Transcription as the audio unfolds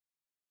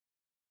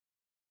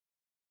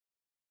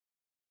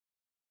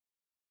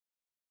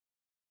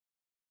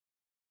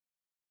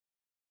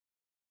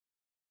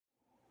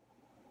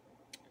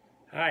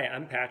Hi,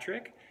 I'm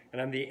Patrick, and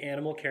I'm the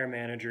Animal Care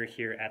Manager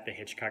here at the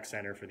Hitchcock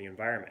Center for the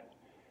Environment.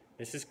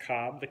 This is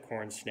Cobb, the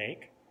corn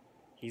snake.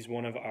 He's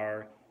one of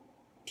our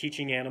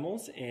teaching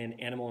animals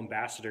and animal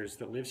ambassadors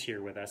that lives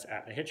here with us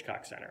at the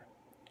Hitchcock Center.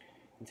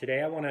 And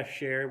today I want to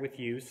share with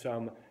you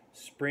some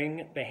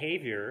spring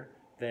behavior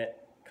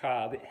that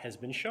Cobb has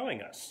been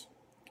showing us.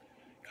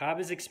 Cobb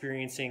is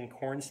experiencing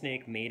corn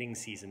snake mating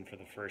season for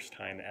the first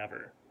time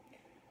ever.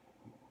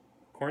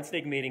 Corn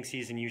snake mating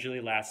season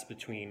usually lasts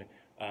between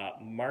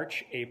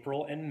March,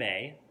 April, and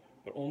May,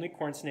 but only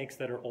corn snakes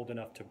that are old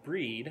enough to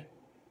breed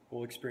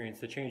will experience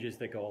the changes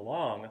that go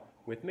along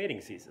with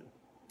mating season.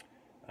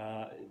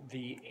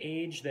 The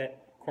age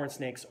that corn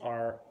snakes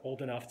are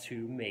old enough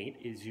to mate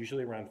is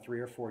usually around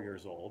 3 or 4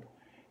 years old,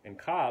 and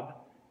Cobb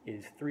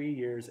is 3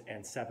 years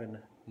and 7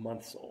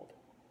 months old.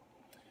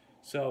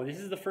 So this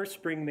is the first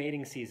spring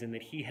mating season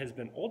that he has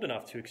been old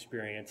enough to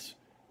experience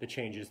the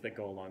changes that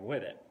go along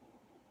with it.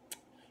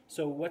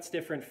 So what's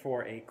different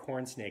for a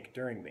corn snake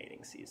during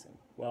mating season?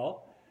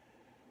 Well,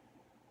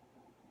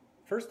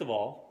 first of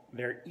all,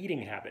 their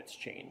eating habits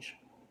change.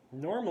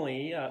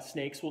 Normally,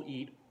 snakes will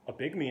eat a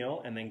big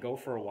meal and then go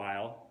for a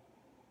while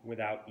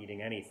without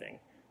eating anything.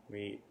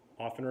 We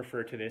often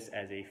refer to this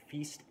as a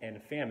feast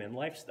and famine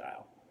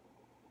lifestyle.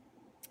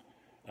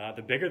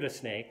 The bigger the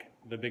snake,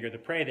 the bigger the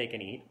prey they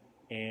can eat,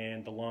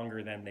 and the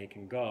longer then they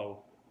can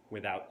go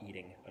without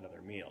eating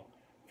another meal.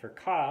 For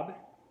Cobb,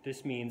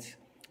 this means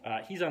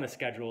he's on a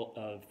schedule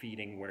of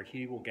feeding where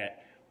he will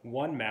get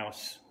one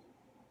mouse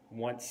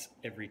once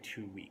every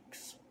 2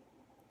 weeks.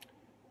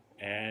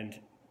 And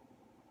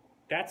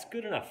that's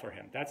good enough for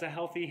him. That's a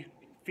healthy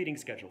feeding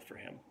schedule for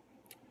him.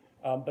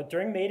 But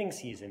during mating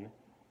season,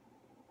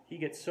 he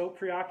gets so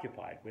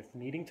preoccupied with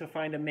needing to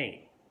find a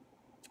mate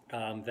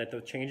that the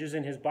changes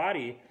in his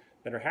body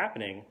that are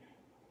happening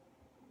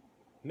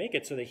make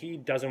it so that he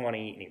doesn't want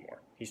to eat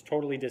anymore. He's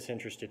totally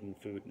disinterested in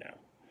food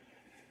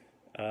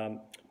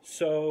now.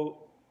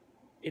 So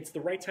it's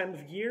the right time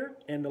of year,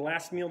 and the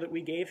last meal that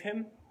we gave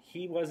him,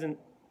 he didn't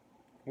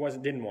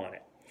want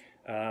it.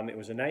 It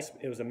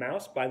was a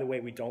mouse. By the way,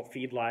 we don't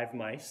feed live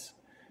mice.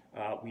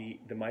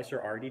 The mice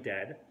are already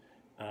dead,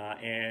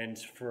 and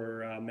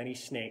for many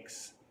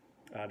snakes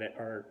that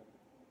are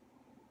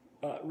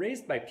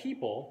raised by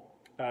people,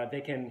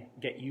 they can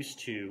get used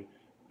to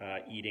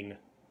eating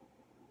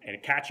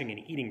and catching and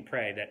eating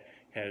prey that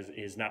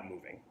is not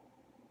moving,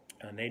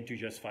 and they do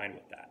just fine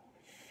with that.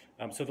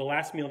 So the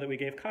last meal that we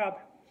gave Cobb,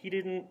 he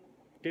didn't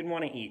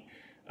want to eat.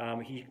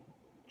 He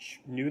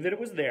knew that it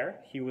was there.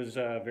 He was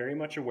very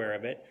much aware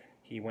of it.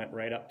 He went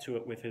right up to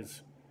it with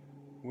his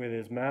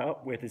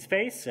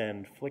face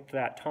and flicked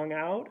that tongue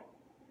out.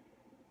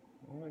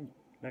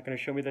 Not going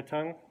to show me the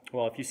tongue?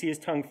 Well, if you see his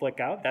tongue flick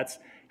out, that's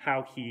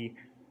how he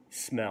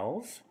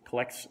smells,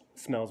 collects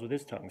smells with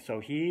his tongue. So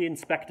he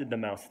inspected the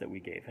mouse that we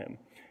gave him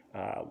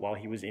while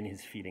he was in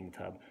his feeding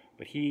tub.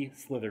 But he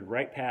slithered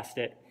right past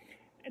it,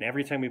 and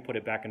every time we put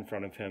it back in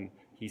front of him,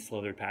 he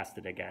slithered past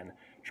it again,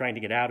 trying to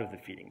get out of the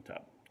feeding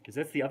tub. Because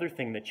that's the other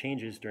thing that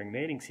changes during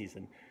mating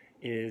season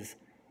is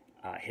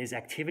his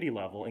activity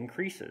level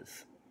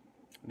increases.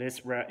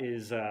 This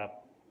is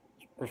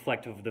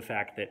reflective of the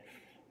fact that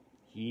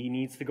he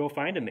needs to go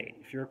find a mate.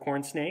 If you're a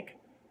corn snake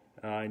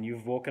and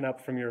you've woken up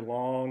from your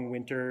long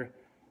winter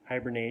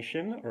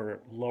hibernation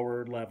or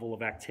lower level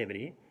of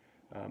activity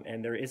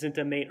and there isn't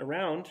a mate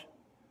around,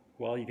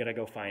 well, you got to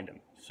go find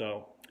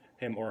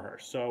him or her.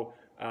 So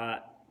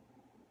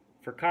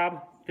for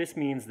Cobb, this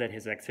means that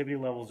his activity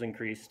level's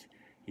increased.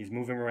 He's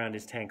moving around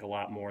his tank a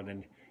lot more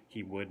than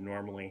he would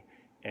normally.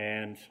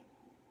 And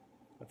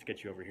let's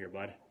get you over here,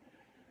 bud.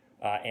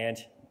 And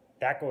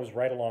that goes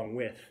right along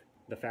with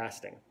the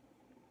fasting.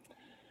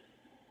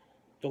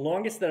 The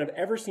longest that I've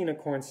ever seen a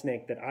corn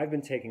snake that I've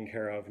been taking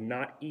care of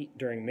not eat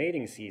during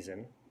mating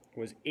season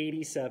was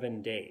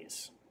 87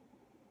 days.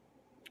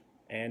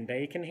 And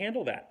they can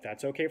handle that.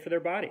 That's okay for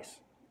their bodies.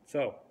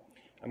 So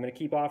I'm going to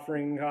keep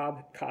offering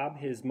Cobb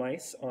his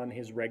mice on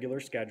his regular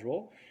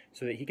schedule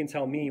so that he can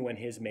tell me when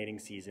his mating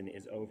season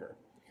is over.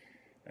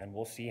 And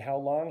we'll see how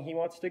long he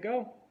wants to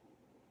go.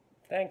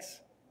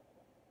 Thanks.